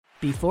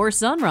Before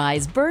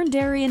sunrise, Burn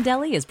Dairy and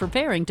Deli is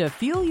preparing to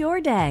fuel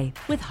your day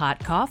with hot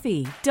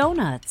coffee,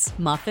 donuts,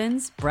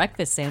 muffins,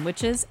 breakfast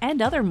sandwiches,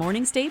 and other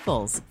morning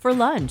staples. For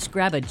lunch,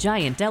 grab a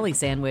giant deli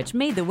sandwich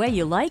made the way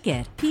you like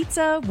it.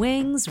 Pizza,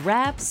 wings,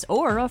 wraps,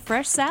 or a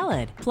fresh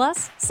salad.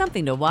 Plus,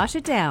 something to wash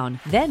it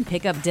down. Then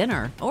pick up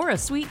dinner or a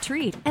sweet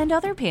treat and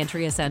other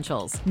pantry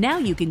essentials. Now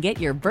you can get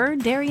your Burn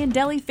Dairy and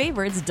Deli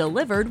favorites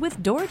delivered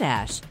with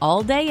DoorDash.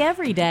 All day,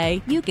 every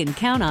day, you can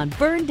count on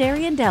Burn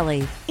Dairy and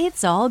Deli.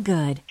 It's all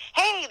good.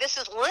 Hey, this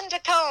is Linda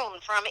Cohn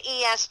from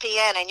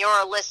ESPN, and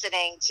you're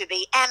listening to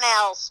the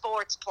ML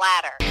Sports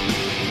Platter.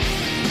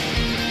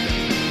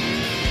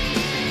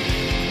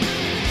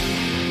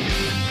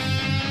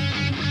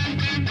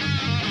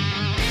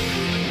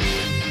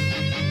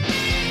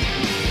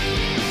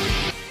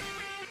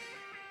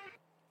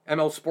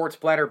 ML Sports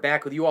Platter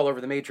back with you all over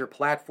the major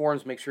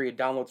platforms. Make sure you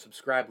download,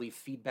 subscribe, leave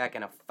feedback,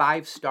 and a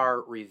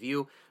 5-star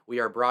review. We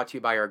are brought to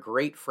you by our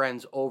great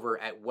friends over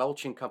at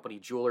Welch & Company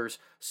Jewelers,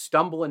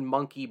 Stumbling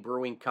Monkey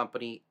Brewing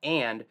Company,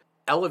 and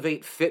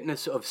Elevate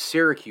Fitness of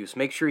Syracuse.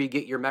 Make sure you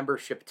get your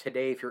membership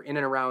today if you're in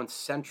and around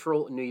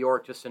central New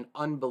York. Just an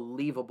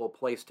unbelievable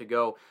place to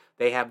go.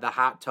 They have the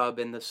hot tub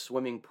and the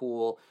swimming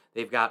pool.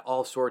 They've got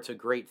all sorts of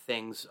great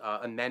things,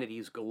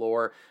 amenities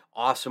galore,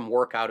 awesome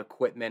workout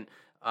equipment.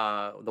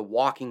 The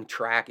walking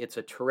track. It's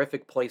a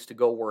terrific place to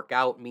go work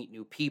out, meet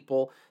new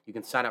people. You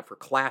can sign up for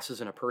classes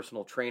and a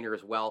personal trainer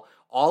as well.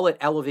 All at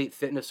Elevate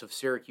Fitness of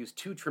Syracuse.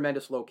 2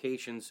 tremendous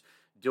locations,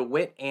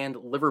 DeWitt and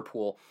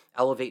Liverpool.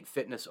 Elevate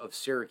Fitness of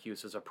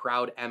Syracuse is a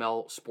proud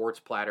ML Sports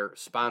Platter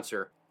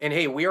sponsor. And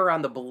hey, we are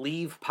on the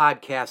Believe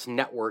Podcast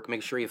Network.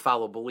 Make sure you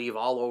follow Believe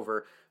all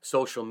over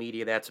social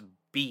media. That's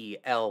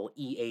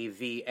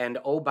BLEAV. And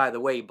oh, by the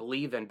way,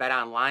 Believe and Bet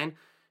Online.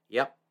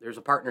 Yep, there's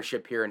a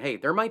partnership here. And hey,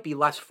 there might be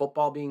less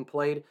football being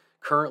played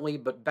currently,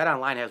 but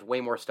BetOnline has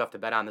way more stuff to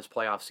bet on this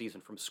playoff season,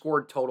 from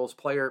scored totals,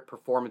 player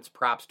performance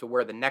props, to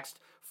where the next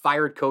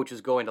fired coach is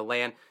going to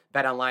land.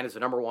 BetOnline is the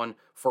number one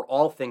for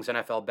all things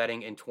NFL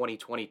betting in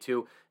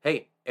 2022.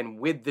 Hey, and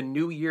with the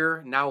new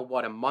year, now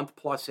a month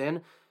plus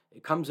in,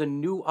 it comes a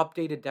new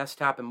updated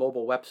desktop and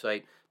mobile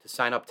website to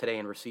sign up today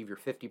and receive your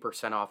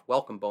 50% off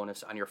welcome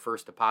bonus on your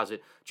first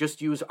deposit.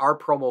 Just use our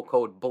promo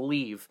code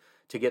BELIEVE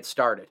to get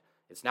started.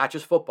 It's not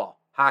just football,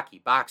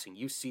 hockey, boxing,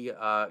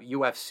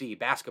 UFC,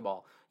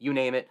 basketball, you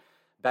name it.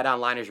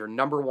 BetOnline is your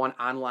number one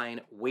online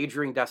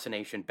wagering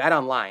destination.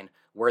 BetOnline,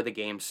 where the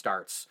game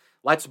starts.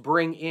 Let's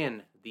bring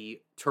in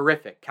the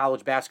terrific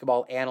college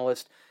basketball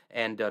analyst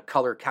and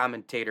color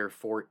commentator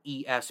for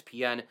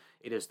ESPN.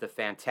 It is the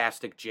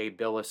fantastic Jay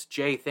Bilas.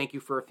 Jay, thank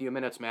you for a few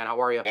minutes, man. How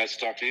are you? Nice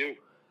to talk to you.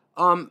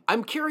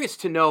 I'm curious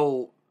to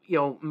know,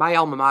 my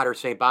alma mater,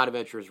 St.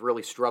 Bonaventure, is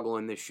really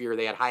struggling this year.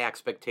 They had high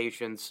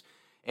expectations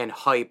and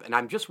hype, and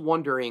I'm just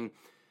wondering,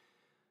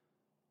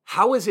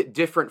 how is it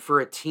different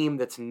for a team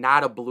that's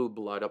not a blue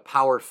blood, a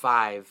Power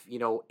 5,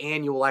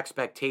 annual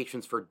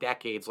expectations for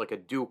decades, like a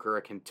Duke or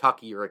a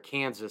Kentucky or a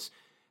Kansas?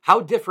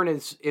 How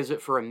different is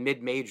it for a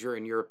mid-major,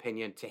 in your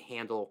opinion, to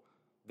handle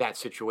that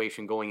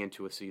situation going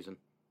into a season?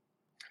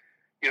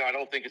 I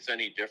don't think it's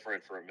any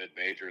different for a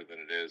mid-major than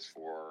it is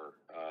for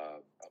a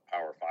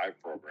Power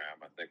 5 program.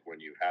 I think when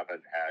you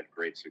haven't had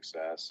great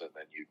success and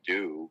then you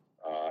do,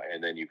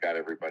 and then you've got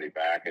everybody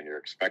back and you're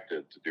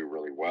expected to do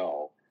really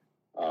well,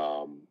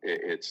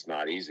 it's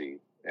not easy.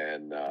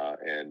 And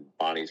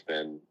Bonnie's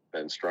been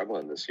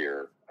struggling this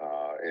year.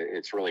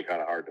 It's really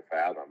kind of hard to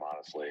fathom,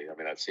 honestly. I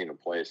mean, I've seen them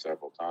play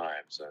several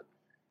times,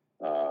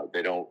 and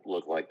they don't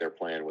look like they're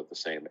playing with the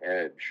same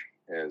edge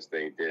as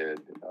they did,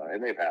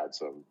 and they've had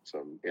some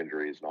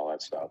injuries and all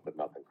that stuff, but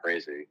nothing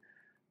crazy.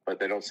 But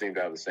they don't seem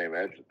to have the same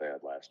edge that they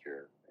had last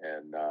year,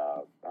 and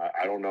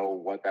I don't know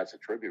what that's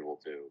attributable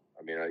to.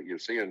 I mean, you're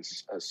seeing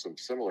some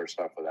similar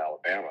stuff with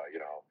Alabama.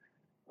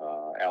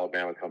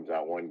 Alabama comes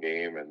out one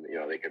game, and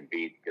they can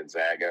beat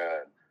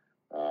Gonzaga,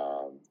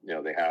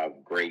 and they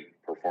have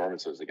great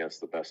performances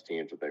against the best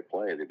teams that they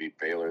play. They beat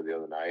Baylor the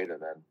other night,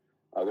 and then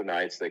other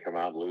nights they come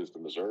out and lose to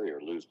Missouri or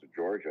lose to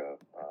Georgia.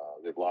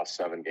 They've lost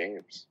 7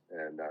 games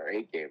or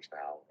 8 games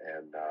now,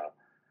 and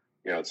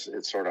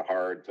it's sort of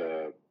hard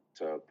to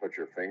put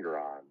your finger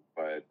on,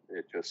 but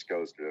it just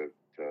goes to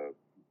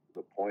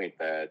the point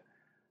that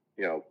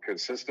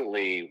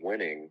consistently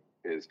winning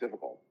is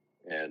difficult,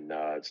 and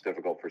it's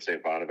difficult for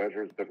St.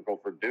 Bonaventure. It's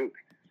difficult for Duke,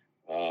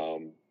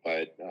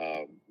 but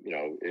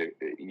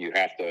you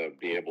have to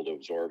be able to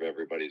absorb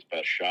everybody's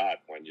best shot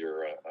when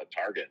you're a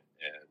target,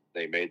 and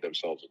they made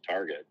themselves a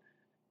target.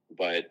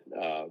 But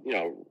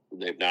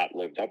they've not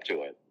lived up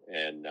to it,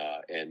 and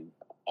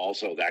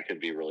also that can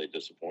be really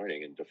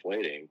disappointing and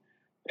deflating,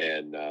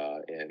 and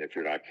if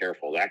you're not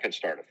careful, that can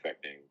start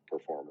affecting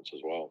performance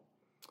as well.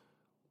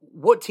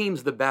 What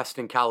team's the best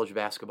in college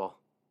basketball?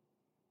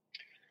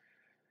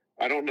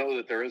 I don't know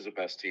that there is a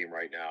best team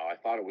right now. I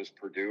thought it was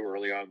Purdue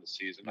early on in the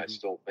season. Mm-hmm. I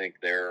still think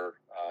they're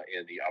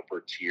in the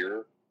upper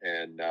tier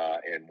and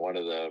one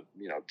of the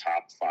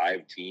top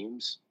 5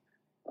 teams.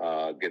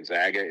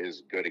 Gonzaga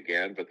is good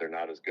again, but they're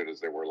not as good as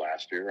they were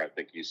last year. I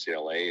think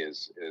UCLA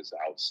is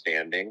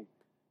outstanding.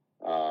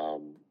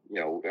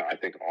 I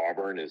think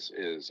Auburn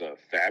is a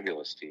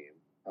fabulous team.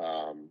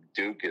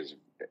 Duke is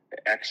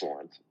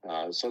excellent.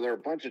 So there are a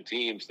bunch of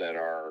teams that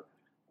are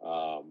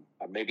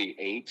maybe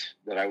 8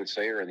 that I would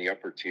say are in the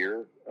upper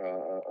tier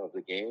of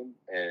the game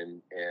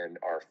and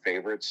are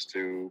favorites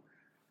to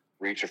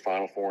reach a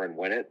Final Four and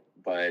win it.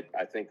 But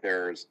I think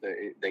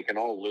they can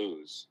all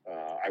lose.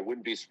 I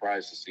wouldn't be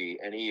surprised to see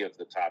any of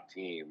the top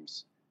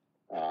teams,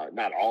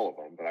 not all of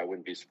them, but I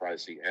wouldn't be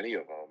surprised to see any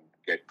of them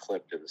get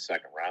clipped in the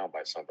second round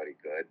by somebody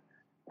good.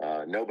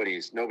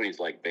 Nobody's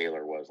like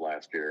Baylor was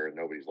last year, and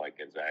nobody's like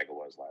Gonzaga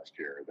was last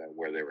year,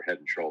 where they were head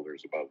and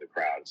shoulders above the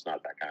crowd. It's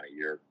not that kind of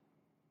year.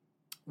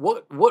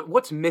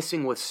 What's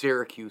missing with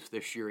Syracuse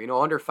this year?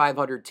 Under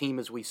 500 team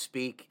as we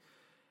speak.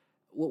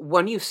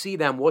 When you see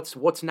them,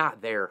 what's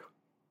not there?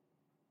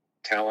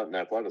 Talent and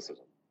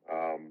athleticism.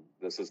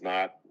 This is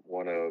not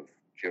one of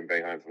Jim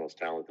Boeheim's most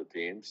talented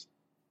teams,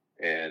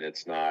 and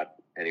it's not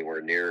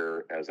anywhere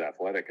near as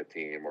athletic a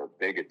team or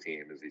big a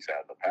team as he's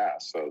had in the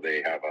past. So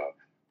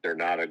they're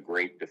not a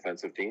great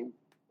defensive team,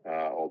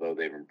 although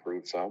they've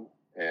improved some.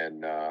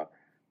 And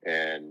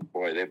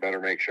boy, they better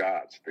make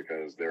shots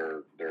because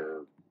they're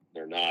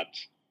not.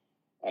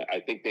 I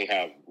think they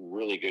have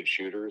really good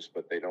shooters,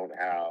 but they don't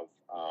have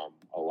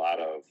a lot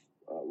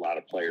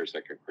of players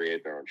that can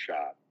create their own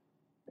shot.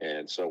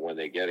 And so when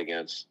they get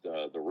against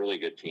the really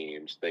good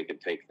teams, they can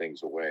take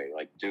things away.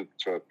 Like Duke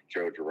took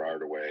Joe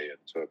Girard away and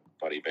took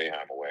Buddy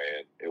Boeheim away,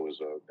 and it was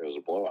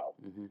a blowout.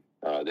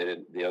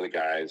 Mm-hmm. The other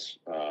guys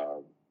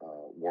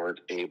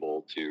weren't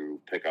able to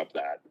pick up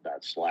that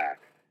slack.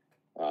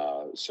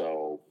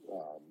 So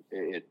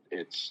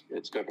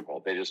it's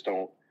difficult. They just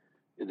don't.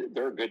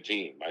 They're a good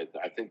team.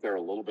 I think they're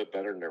a little bit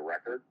better than their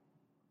record,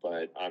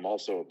 but I'm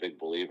also a big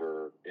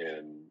believer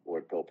in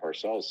what Bill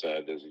Parcells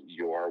said: is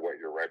you are what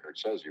your record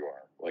says you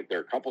are. Like there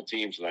are a couple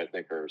teams that I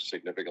think are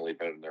significantly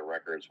better than their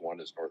records. One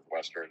is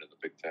Northwestern in the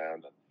Big Ten,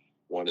 and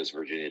one is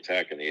Virginia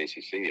Tech in the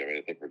ACC. I mean,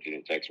 I think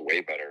Virginia Tech's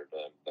way better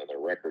than their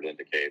record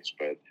indicates,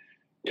 but.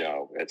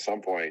 At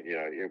some point,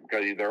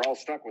 because they're all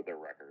stuck with their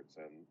records,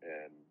 and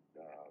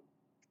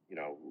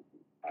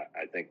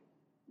I think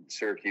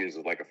Syracuse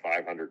is like a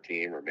 500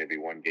 team, or maybe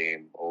one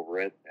game over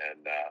it,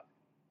 and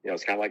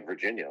it's kind of like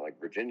Virginia. Like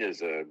Virginia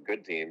is a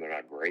good team; they're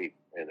not great,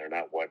 and they're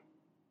not what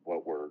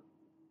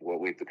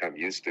we've become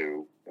used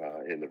to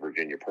in the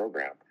Virginia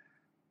program.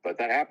 But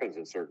that happens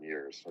in certain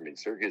years. I mean,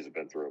 Syracuse has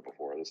been through it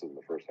before. This isn't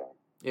the first time.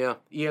 Yeah,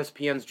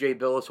 ESPN's Jay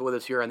Billis with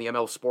us here on the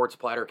ML Sports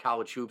Platter,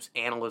 college hoops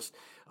analyst.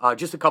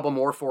 Just a couple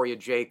more for you,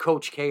 Jay.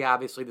 Coach K,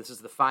 obviously, this is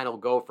the final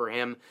go for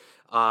him,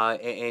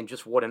 and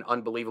just what an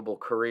unbelievable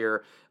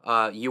career.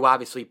 You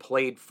obviously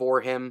played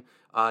for him.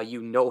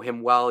 You know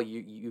him well.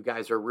 You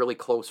guys are really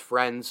close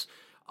friends.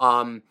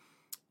 I'm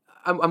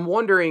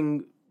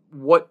wondering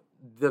what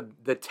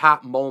the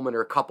top moment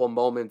or couple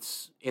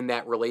moments in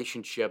that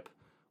relationship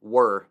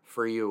were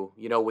for you,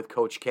 with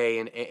Coach K,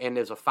 and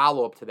as a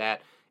follow-up to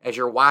that, as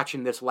you're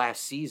watching this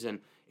last season,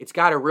 it's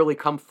got to really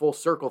come full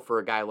circle for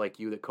a guy like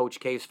you that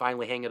Coach K is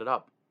finally hanging it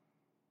up.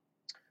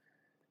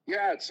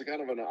 Yeah, it's kind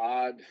of an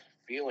odd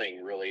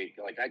feeling, really.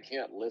 Like I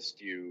can't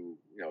list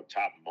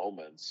top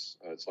moments.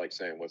 It's like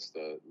saying what's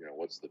the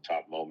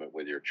top moment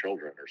with your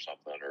children or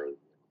something, or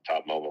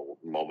top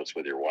moments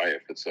with your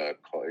wife. It's a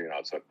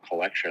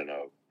collection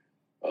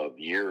of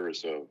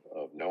years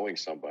of knowing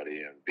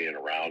somebody and being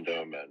around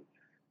them, and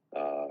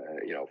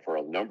for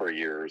a number of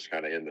years,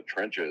 kind of in the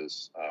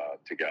trenches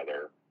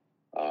together.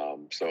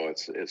 So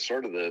it's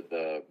sort of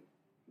the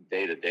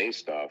day-to-day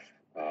stuff.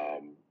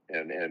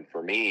 And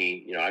for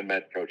me, I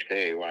met Coach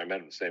K. Well, I met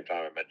him at the same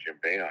time I met Jim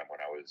Boeheim when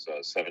I was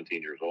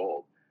 17 years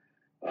old.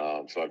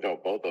 So I've known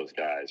both those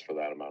guys for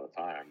that amount of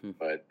time.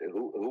 But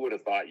who would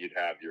have thought you'd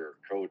have your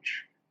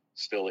coach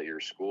still at your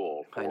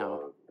school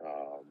for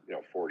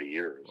 40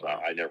 years?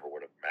 Wow. I never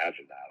would have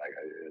imagined that.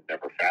 I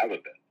never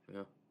fathomed it.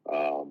 Yeah.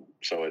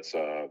 So it's,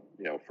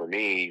 for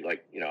me,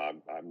 like,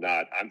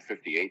 I'm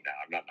 58 now.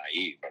 I'm not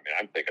naive. I mean,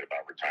 I'm thinking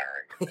about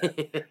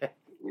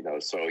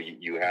retiring. So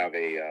you have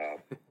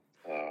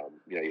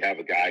you have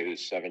a guy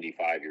who's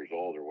 75 years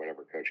old or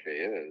whatever Coach K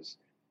is.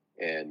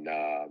 And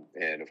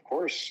of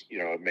course,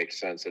 it makes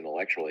sense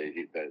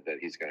intellectually that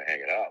he's going to hang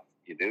it up.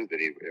 You knew that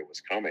it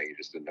was coming. You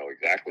just didn't know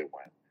exactly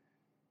when.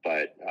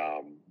 But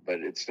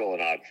it's still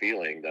an odd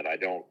feeling that I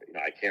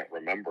can't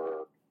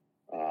remember.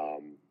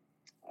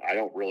 I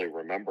don't really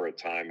remember a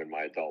time in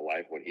my adult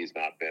life when he's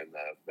not been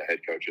the head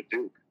coach at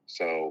Duke.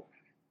 So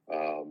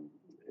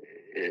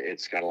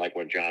it's kind of like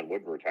when John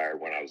Wooden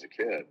retired when I was a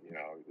kid.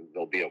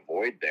 There'll be a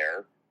void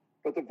there,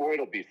 but the void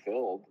will be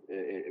filled.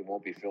 It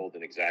won't be filled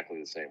in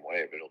exactly the same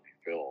way, but it'll be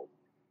filled.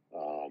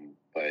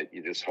 But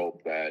you just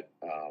hope that,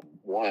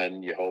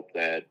 you hope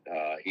that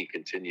he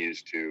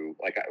continues to,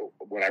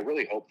 what I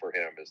really hope for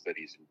him is that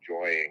he's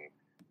enjoying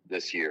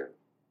this year.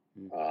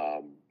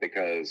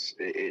 Because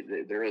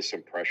there is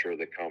some pressure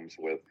that comes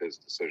with his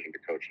decision to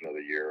coach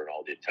another year and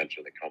all the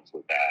attention that comes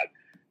with that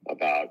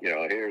about,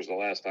 here's the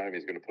last time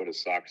he's going to put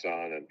his socks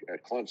on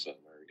at Clemson,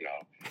 or,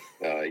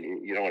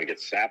 you don't want to get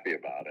sappy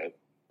about it,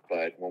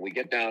 But when we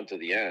get down to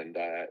the end,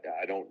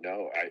 I don't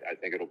know. I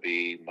think it'll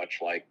be much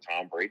like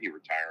Tom Brady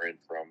retiring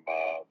from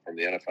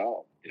the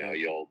NFL.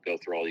 You'll go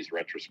through all these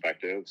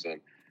retrospectives,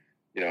 and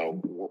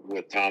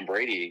with Tom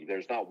Brady,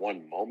 there's not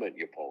one moment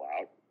you pull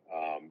out.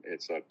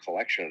 It's a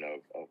collection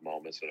of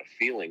moments and a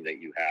feeling that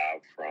you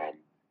have from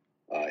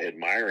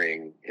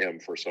admiring him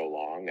for so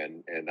long,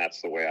 and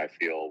that's the way I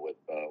feel with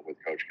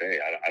Coach K.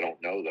 I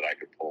don't know that I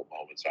could pull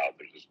moments out.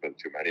 There's just been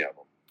too many of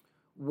them.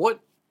 What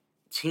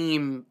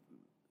team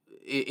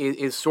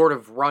is sort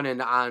of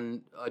running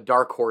on a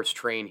dark horse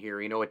train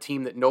here? A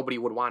team that nobody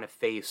would want to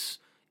face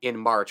in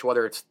March,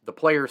 whether it's the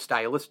players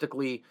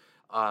stylistically,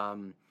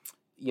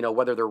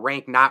 whether they're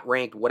ranked, not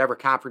ranked, whatever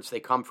conference they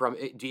come from.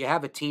 Do you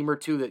have a team or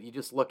two that you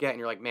just look at and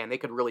you're like, man, they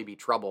could really be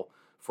trouble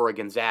for a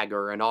Gonzaga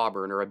or an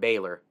Auburn or a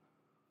Baylor?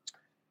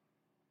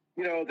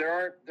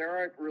 There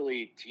aren't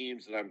really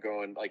teams that I'm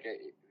going like.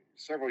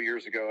 Several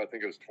years ago, I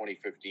think it was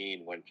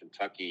 2015, when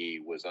Kentucky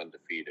was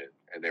undefeated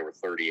and they were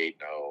 38-0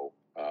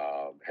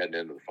 heading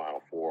into the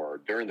Final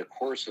Four. During the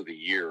course of the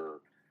year,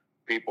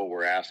 people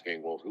were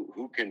asking, well,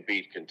 who can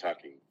beat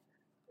Kentucky?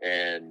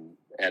 And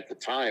at the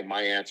time,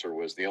 my answer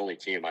was the only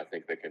team I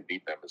think that can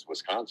beat them is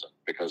Wisconsin,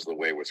 because of the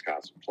way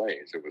Wisconsin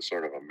plays. It was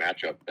sort of a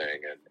matchup thing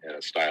and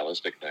a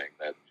stylistic thing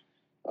that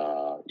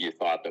you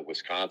thought that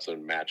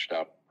Wisconsin matched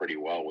up pretty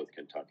well with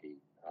Kentucky.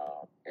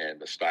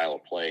 And the style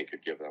of play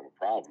could give them a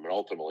problem. And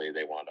ultimately,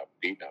 they wound up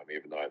beating them,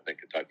 even though I think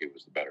Kentucky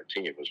was the better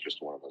team. It was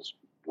just one of those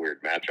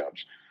weird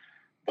matchups.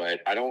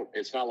 But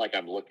it's not like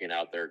I'm looking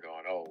out there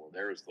going, oh, well,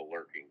 there's the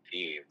lurking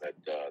team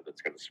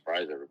that's going to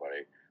surprise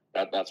everybody.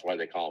 That's why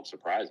they call them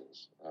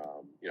surprises.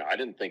 I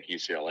didn't think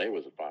UCLA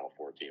was a Final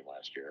Four team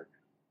last year.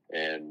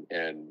 And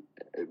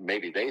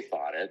maybe they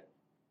thought it.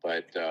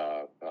 But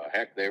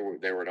heck, they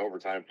were an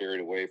overtime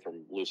period away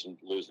from losing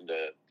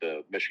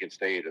to Michigan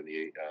State in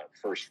the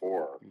first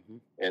four,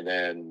 and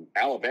then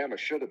Alabama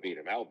should have beat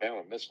them.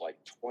 Alabama missed like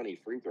 20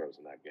 free throws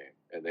in that game,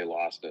 and they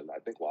lost in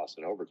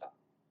overtime.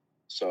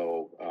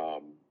 So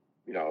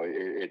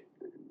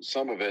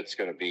some of it's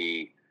going to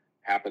be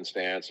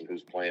happenstance and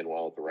who's playing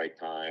well at the right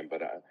time.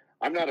 But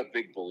I'm not a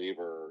big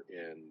believer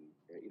in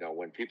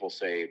when people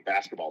say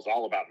basketball is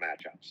all about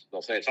matchups.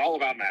 They'll say it's all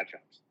about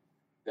matchups.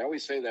 They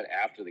always say that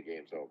after the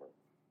game's over.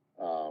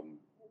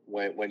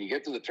 When you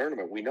get to the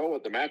tournament, we know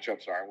what the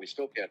matchups are, and we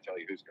still can't tell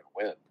you who's going to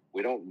win.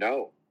 We don't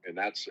know, and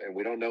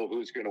we don't know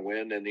who's going to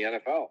win in the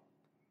NFL.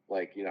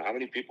 Like, how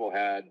many people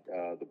had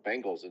the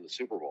Bengals in the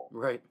Super Bowl?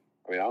 Right.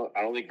 I mean,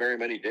 I don't think very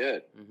many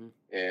did.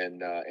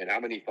 And how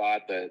many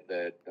thought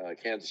that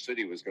Kansas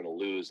City was going to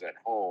lose at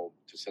home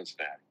to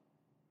Cincinnati?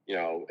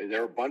 There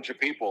were a bunch of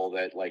people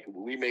that, like,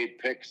 we made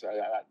picks.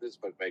 This is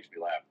what makes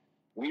me laugh.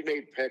 We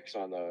made picks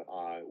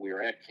we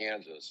were at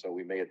Kansas, so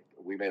we made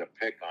a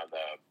pick on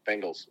the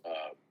Bengals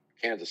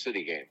Kansas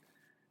City game,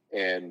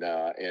 and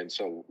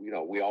so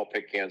we all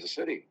picked Kansas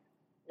City,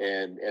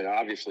 and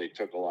obviously it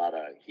took a lot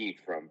of heat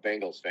from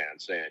Bengals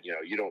fans saying,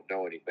 you don't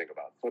know anything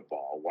about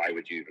football. Why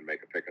would you even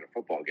make a pick in a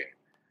football game?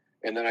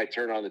 And then I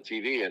turn on the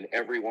TV, and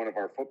every one of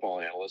our football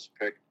analysts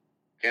picked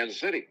Kansas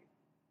City.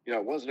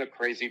 It wasn't a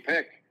crazy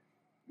pick.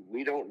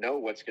 We don't know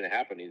what's going to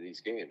happen in these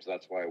games.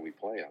 That's why we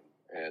play them.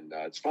 And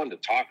it's fun to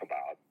talk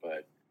about,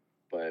 but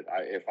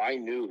if I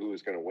knew who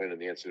was going to win in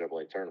the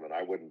NCAA tournament,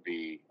 I wouldn't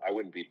be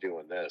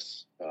doing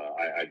this.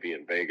 I'd be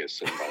in Vegas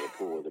sitting by the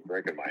pool with a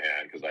drink in my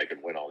hand because I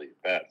could win all these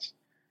bets.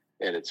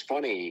 And it's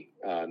funny.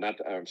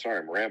 I'm sorry,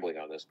 I'm rambling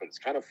on this, but it's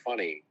kind of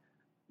funny.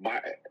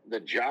 The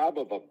job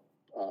of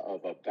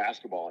a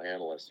basketball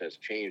analyst has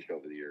changed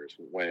over the years.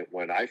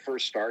 When I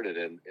first started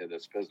in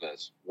this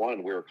business,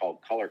 we were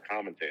called color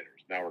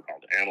commentators. Now we're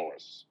called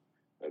analysts.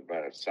 But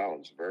it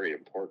sounds very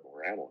important.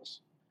 We're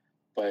analysts.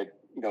 But,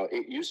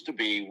 it used to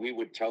be we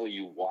would tell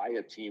you why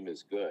a team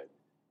is good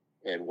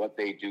and what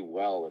they do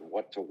well and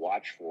what to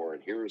watch for.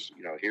 And here's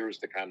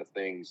the kind of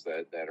things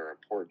that are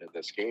important in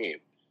this game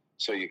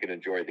so you can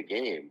enjoy the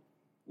game.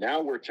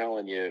 Now we're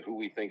telling you who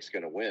we think is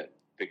going to win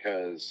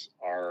because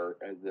the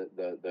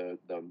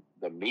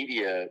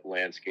media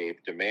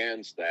landscape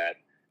demands that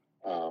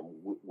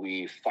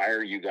we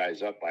fire you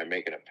guys up by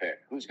making a pick.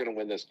 Who's going to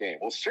win this game?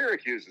 Well,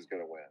 Syracuse is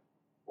going to win.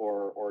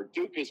 Or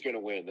Duke is going to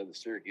win, then the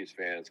Syracuse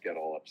fans get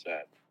all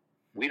upset.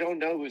 We don't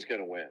know who's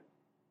going to win.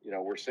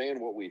 We're saying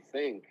what we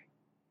think,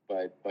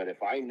 but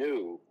if I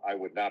knew, I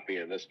would not be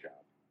in this job.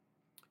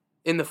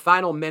 In the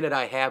final minute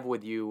I have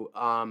with you,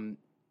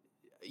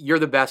 you're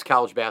the best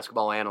college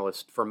basketball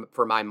analyst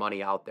for my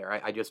money out there.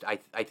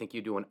 I think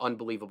you do an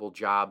unbelievable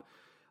job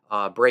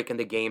breaking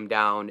the game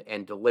down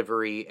and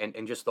delivery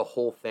and just the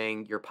whole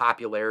thing, your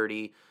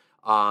popularity.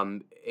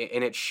 And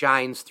it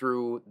shines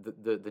through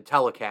the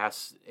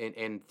telecasts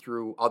and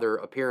through other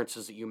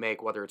appearances that you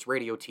make, whether it's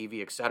radio,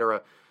 TV,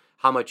 etc.,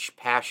 how much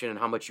passion and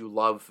how much you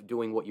love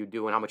doing what you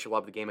do and how much you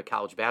love the game of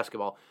college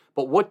basketball.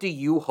 But what do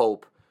you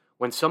hope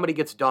when somebody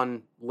gets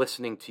done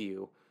listening to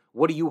you,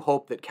 what do you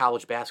hope that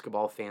college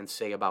basketball fans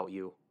say about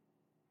you?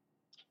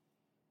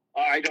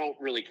 I don't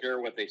really care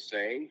what they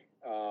say.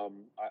 I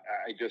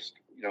just,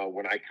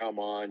 when I come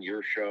on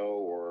your show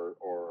or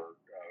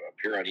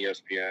appear on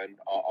ESPN.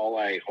 All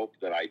I hope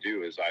that I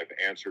do is I've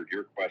answered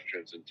your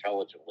questions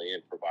intelligently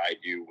and provide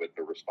you with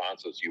the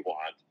responses you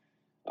want.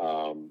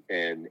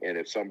 And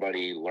if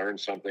somebody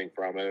learns something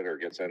from it or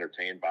gets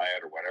entertained by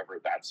it or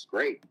whatever, that's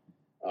great.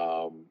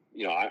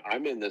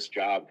 I'm in this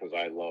job because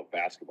I love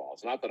basketball.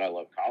 It's not that I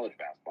love college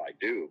basketball. I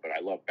do, but I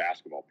love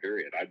basketball,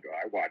 period. I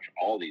watch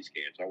all these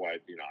games. I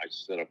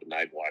sit up at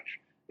night and watch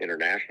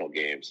international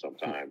games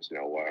sometimes,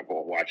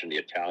 watching the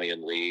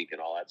Italian league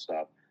and all that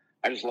stuff.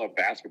 I just love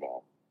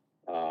basketball.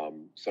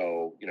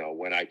 So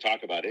when I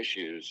talk about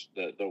issues,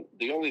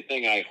 the only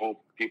thing I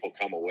hope people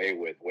come away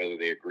with, whether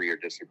they agree or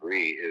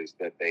disagree, is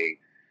that they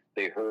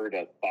heard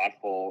a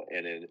thoughtful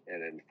and an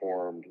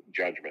informed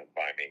judgment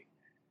by me.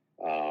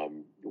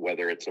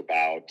 Whether it's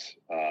about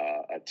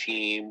a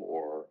team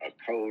or a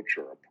coach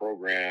or a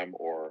program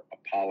or a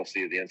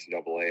policy of the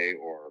NCAA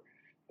or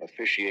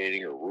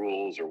officiating or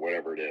rules or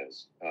whatever it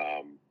is.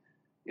 I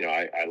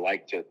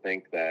like to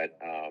think that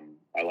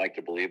I like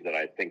to believe that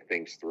I think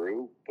things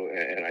through,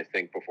 and I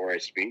think before I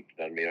speak.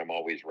 Doesn't mean I'm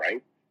always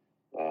right,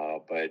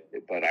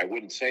 but I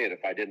wouldn't say it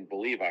if I didn't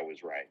believe I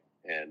was right.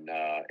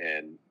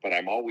 But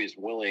I'm always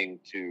willing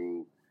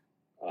to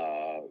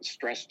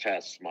stress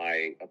test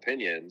my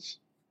opinions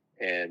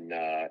and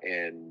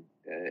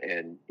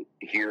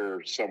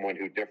hear someone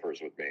who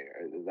differs with me.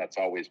 That's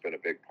always been a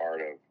big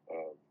part of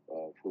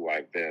who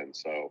I've been.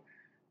 So.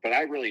 But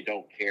I really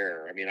don't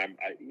care. I mean, I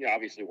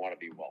obviously want to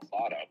be well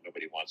thought of.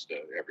 Nobody wants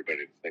everybody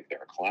to think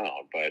they're a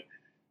clown. But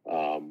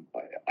I'm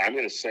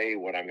going to say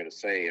what I'm going to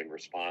say in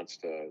response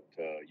to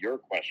your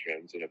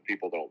questions. And if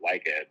people don't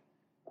like it,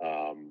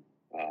 I'm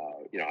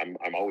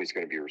always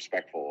going to be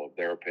respectful of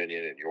their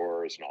opinion and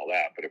yours and all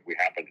that. But if we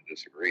happen to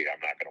disagree, I'm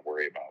not going to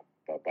worry about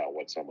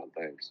what someone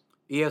thinks.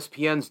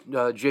 ESPN's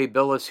Jay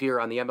Bilas here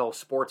on the ML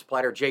Sports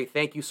Platter. Jay,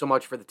 thank you so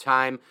much for the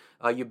time.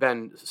 You've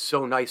been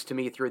so nice to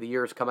me through the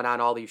years coming on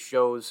all these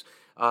shows,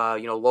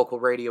 local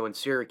radio in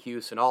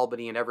Syracuse and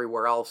Albany and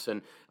everywhere else.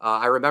 And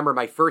I remember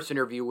my first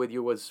interview with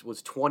you was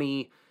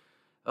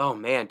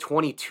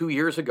 22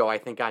 years ago, I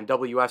think, on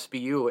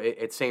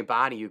WSBU at St.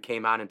 Bonnie. You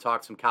came on and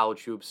talked some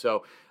college hoops.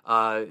 So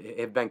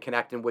have been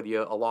connecting with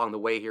you along the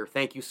way here.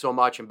 Thank you so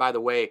much. And by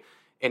the way,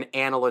 an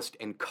analyst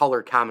and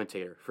color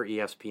commentator for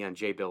ESPN,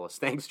 Jay Bilas.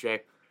 Thanks,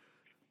 Jay.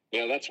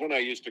 Yeah, that's when I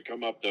used to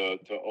come up to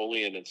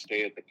Olean and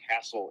stay at the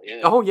Castle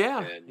Inn. Oh, yeah.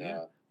 And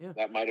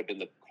that might have been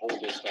the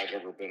coldest I've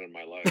ever been in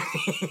my life.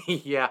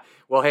 Yeah.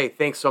 Well, hey,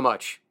 thanks so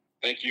much.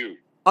 Thank you.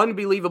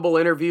 Unbelievable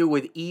interview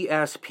with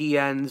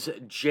ESPN's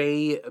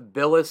Jay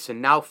Bilas.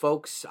 And now,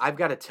 folks, I've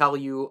got to tell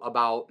you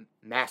about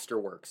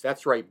Masterworks.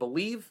 That's right.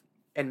 Believe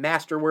and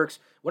Masterworks.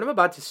 What I'm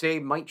about to say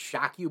might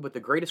shock you, but the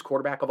greatest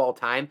quarterback of all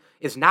time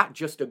is not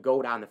just a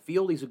GOAT on the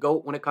field. He's a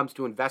GOAT when it comes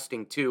to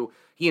investing, too.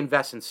 He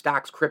invests in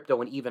stocks,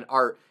 crypto, and even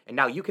art. And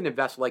now you can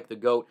invest like the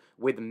GOAT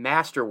with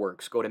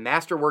Masterworks. Go to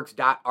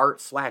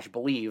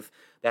masterworks.art/believe.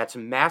 That's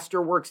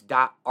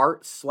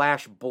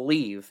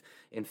masterworks.art/believe.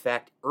 In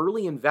fact,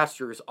 early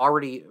investors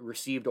already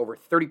received over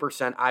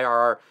 30%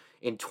 IRR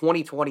in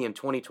 2020 and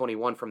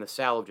 2021 from the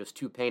sale of just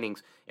 2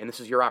 paintings. And this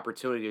is your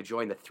opportunity to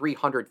join the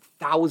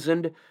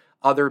 300,000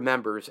 other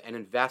members and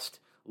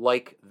invest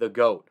like the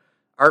GOAT.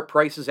 Art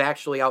prices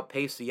actually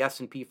outpaced the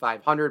S&P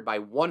 500 by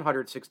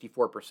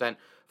 164%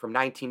 from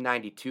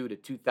 1992 to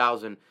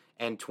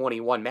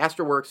 2021.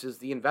 Masterworks is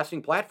the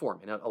investing platform,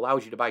 and it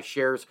allows you to buy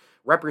shares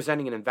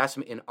representing an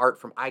investment in art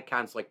from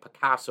icons like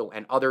Picasso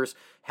and others.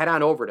 Head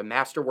on over to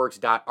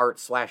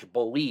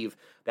masterworks.art/believe.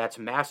 That's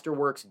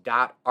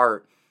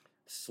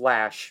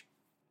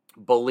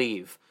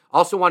masterworks.art/believe.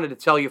 Also wanted to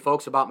tell you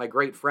folks about my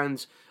great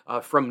friends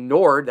from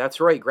Nord.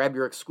 That's right. Grab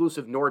your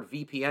exclusive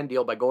NordVPN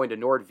deal by going to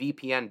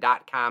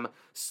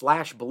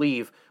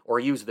nordvpn.com/believe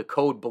or use the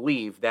code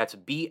BELIEVE. That's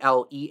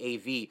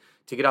BLEAV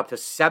to get up to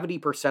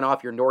 70%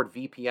 off your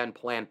NordVPN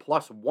plan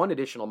plus 1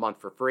 additional month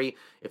for free.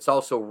 It's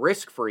also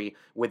risk-free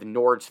with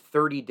Nord's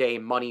 30-day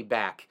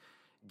money-back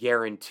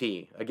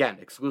guarantee. Again,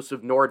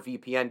 exclusive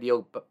NordVPN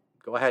deal.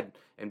 Go ahead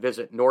and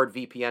visit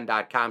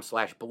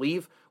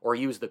nordvpn.com/believe or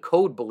use the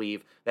code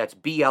BELIEVE. That's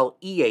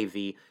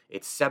BLEAV.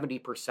 It's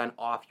 70%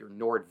 off your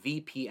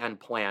NordVPN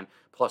plan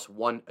plus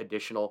 1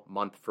 additional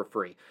month for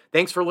free.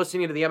 Thanks for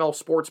listening to the ML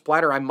Sports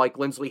Platter. I'm Mike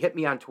Lindsley. Hit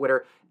me on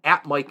Twitter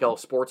at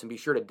MikeLSports, and be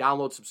sure to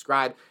download,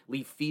 subscribe,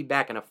 leave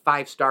feedback, and a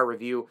 5-star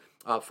review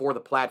for the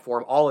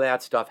platform. All of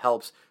that stuff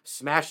helps.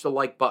 Smash the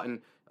like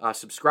button.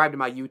 Subscribe to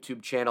my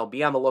YouTube channel.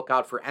 Be on the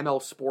lookout for ML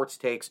Sports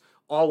Takes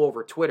all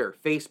over Twitter,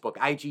 Facebook,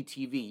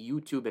 IGTV,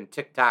 YouTube, and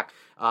TikTok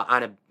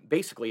on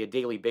basically a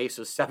daily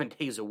basis, 7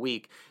 days a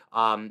week.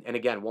 And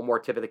again, one more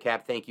tip of the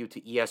cap. Thank you to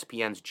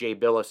ESPN's Jay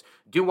Bilas.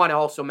 Do want to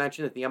also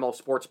mention that the ML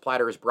Sports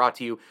Platter is brought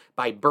to you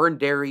by Byrne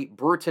Dairy,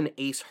 Brewerton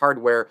Ace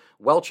Hardware,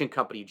 Welch &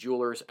 Company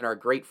Jewelers, and our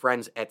great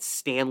friends at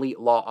Stanley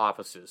Law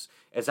Offices.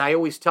 As I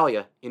always tell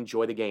you,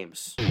 enjoy the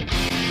games.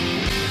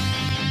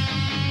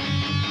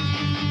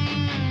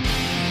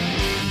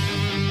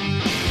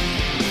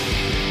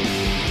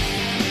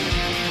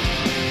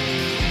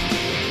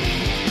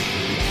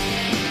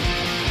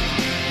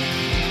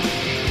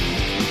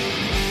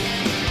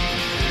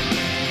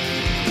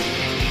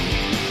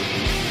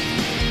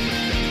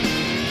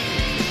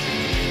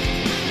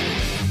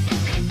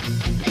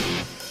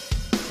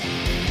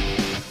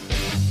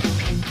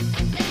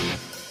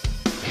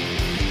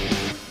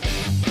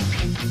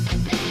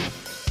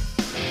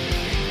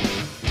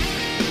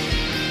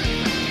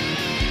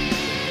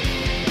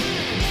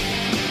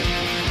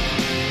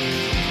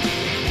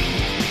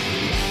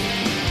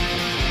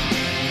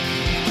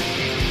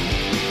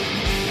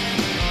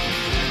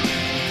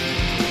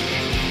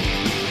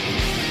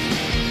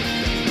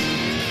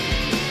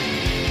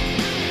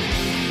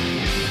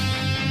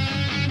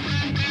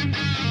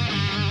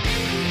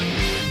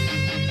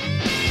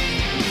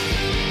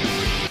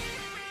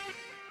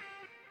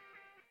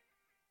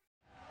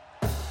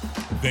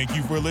 Thank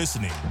you for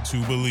listening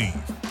to Believe.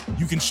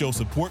 You can show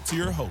support to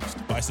your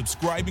host by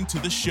subscribing to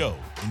the show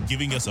and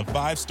giving us a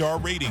 5-star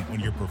rating on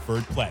your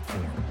preferred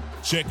platform.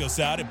 Check us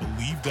out at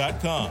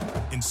Believe.com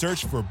and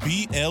search for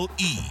BLEAV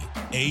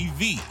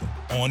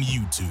on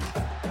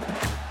YouTube.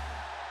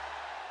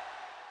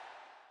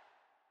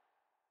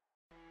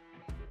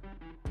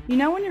 You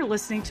know when you're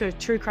listening to a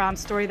true crime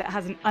story that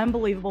has an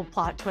unbelievable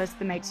plot twist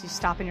that makes you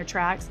stop in your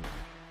tracks?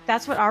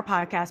 That's what our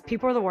podcast,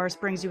 People Are the Worst,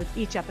 brings you with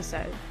each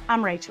episode.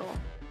 I'm Rachel.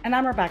 And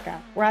I'm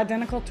Rebecca. We're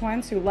identical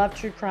twins who love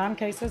true crime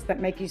cases that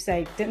make you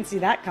say, didn't see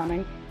that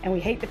coming, and we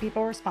hate the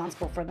people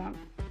responsible for them.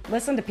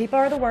 Listen to People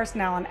Are the Worst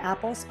now on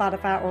Apple,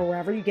 Spotify, or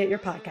wherever you get your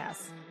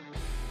podcasts.